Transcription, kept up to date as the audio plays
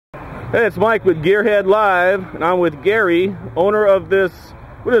Hey, it's Mike with Gearhead Live, and I'm with Gary, owner of this.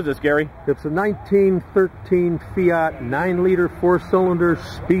 What is this, Gary? It's a 1913 Fiat 9-liter 4-cylinder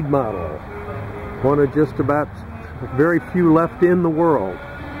speed model. One of just about very few left in the world.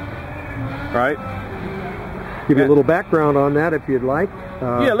 Right. Give you a little background on that if you'd like.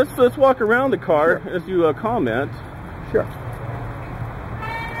 Yeah, let's walk around the car as you comment. Sure.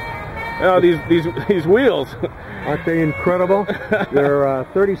 Oh, these wheels. Aren't they incredible? They're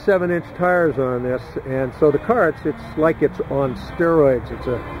 37-inch tires on this, and so the car, it's like it's on steroids.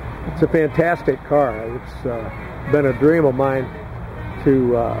 It's a fantastic car. It's been a dream of mine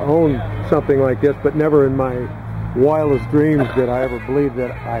to own something like this, but never in my wildest dreams did I ever believe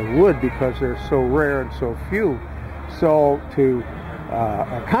that I would, because they're so rare and so few. So to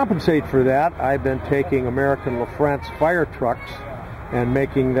compensate for that, I've been taking American LaFrance fire trucks and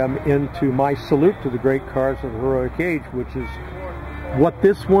making them into my salute to the great cars of the heroic age, which is what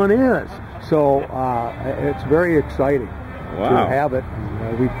this one is. So it's very exciting to have it.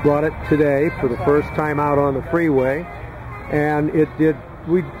 We brought it today for the first time out on the freeway, and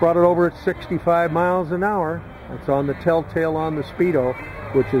we brought it over at 65 miles an hour. It's on the telltale on the Speedo,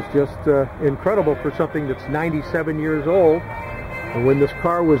 which is just incredible for something that's 97 years old. And when this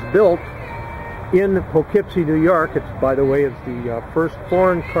car was built in Poughkeepsie, New York, by the way, it's the first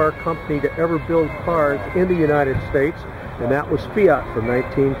foreign car company to ever build cars in the United States, and that was Fiat from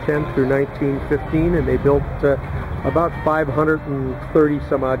 1910 through 1915, and they built about 530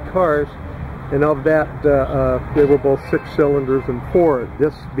 some odd cars, and of that they were both 6 cylinders and 4.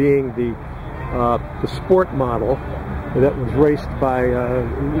 This being the sport model that was raced by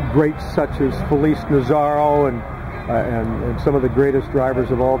greats such as Felice Nazzaro and some of the greatest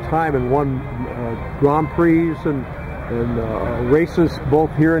drivers of all time, and won Grand Prix and races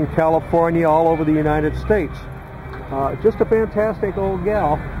both here in California, all over the United States. Just a fantastic old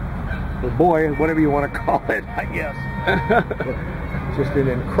gal, or boy, whatever you want to call it, I guess. Just an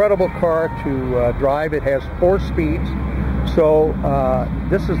incredible car to drive. It has 4 speeds. So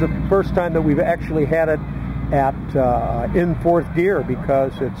this is the first time that we've actually had it at in 4th gear,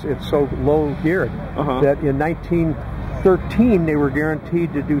 because it's so low geared that in 1913 they were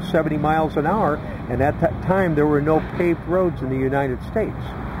guaranteed to do 70 miles an hour, and at that time there were no paved roads in the United States.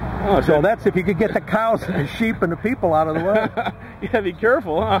 Oh, so that's if you could get the cows and the sheep and the people out of the way. Yeah, be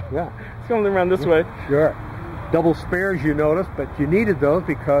careful, huh? Yeah. It's going around this way. Sure. Double spares, you notice, but you needed those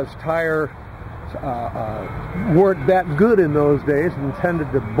because tires weren't that good in those days and tended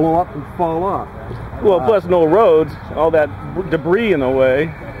to blow up and fall off. Well, plus no roads, all that debris in the way.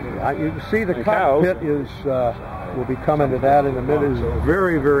 You can see the cockpit is, we'll be coming to that in a minute, is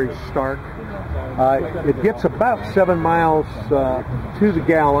very, very stark. It gets about 7 miles to the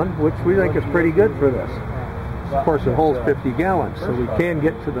gallon, which we think is pretty good for this. Of course, it holds 50 gallons, so we can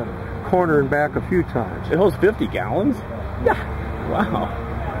get to the corner and back a few times. It holds 50 gallons? Yeah. Wow.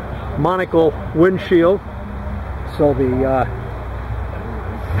 Monocle windshield, so the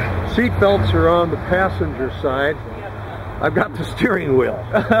seat belts are on the passenger side. I've got the steering wheel.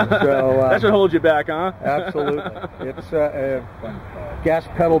 So, that should hold you back, huh? Absolutely. It's a gas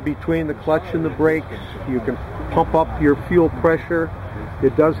pedal between the clutch and the brake. You can pump up your fuel pressure.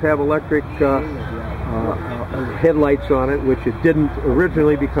 It does have electric headlights on it, which it didn't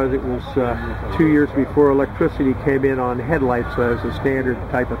originally because it was 2 years before electricity came in on headlights as a standard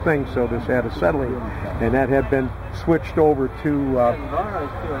type of thing, so this had a settling, and that had been switched over to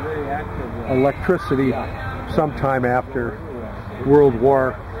electricity sometime after World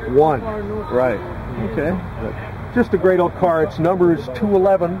War I. Right. Okay. But just a great old car. Its number is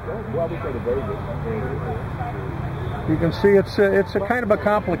 211. You can see it's a kind of a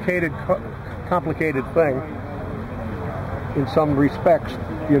complicated thing in some respects.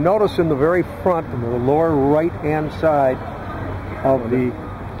 You notice in the very front, in the lower right-hand side of the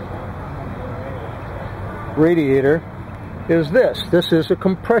radiator, is this. This is a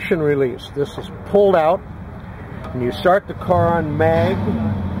compression release. This is pulled out, and you start the car on mag,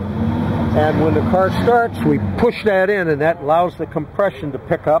 and when the car starts, we push that in, and that allows the compression to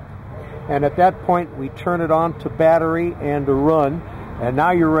pick up, and at that point, we turn it on to battery and to run, and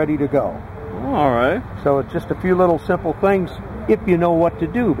now you're ready to go. All right. So it's just a few little simple things if you know what to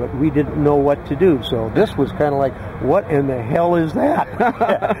do, but we didn't know what to do. So this was kind of like, what in the hell is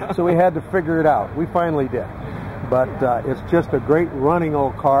that? So we had to figure it out. We finally did. But it's just a great running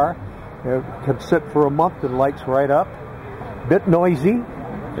old car. It can sit for a month and lights right up. Bit noisy.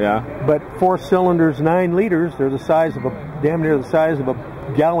 Yeah. But 4 cylinders, 9 liters, they're the size of damn near the size of a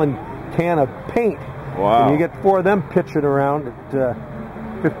gallon can of paint. Wow. And you get 4 of them pitching around at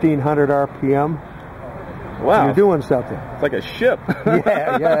 1,500 RPM. Wow. You're doing something. It's like a ship.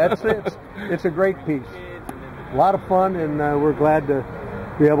 Yeah, it's a great piece. A lot of fun, and we're glad to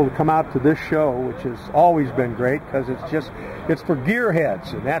be able to come out to this show, which has always been great because it's for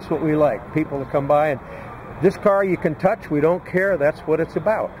gearheads, and that's what we like, people to come by. And this car you can touch, we don't care, that's what it's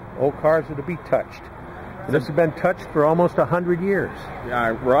about. Old cars are to be touched. And this has been touched for almost 100 years.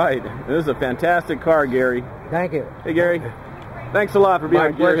 Yeah, right. This is a fantastic car, Gary. Thank you. Hey, Gary. Thanks a lot for being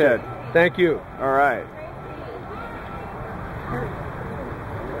on Gearhead. Thank you. All right.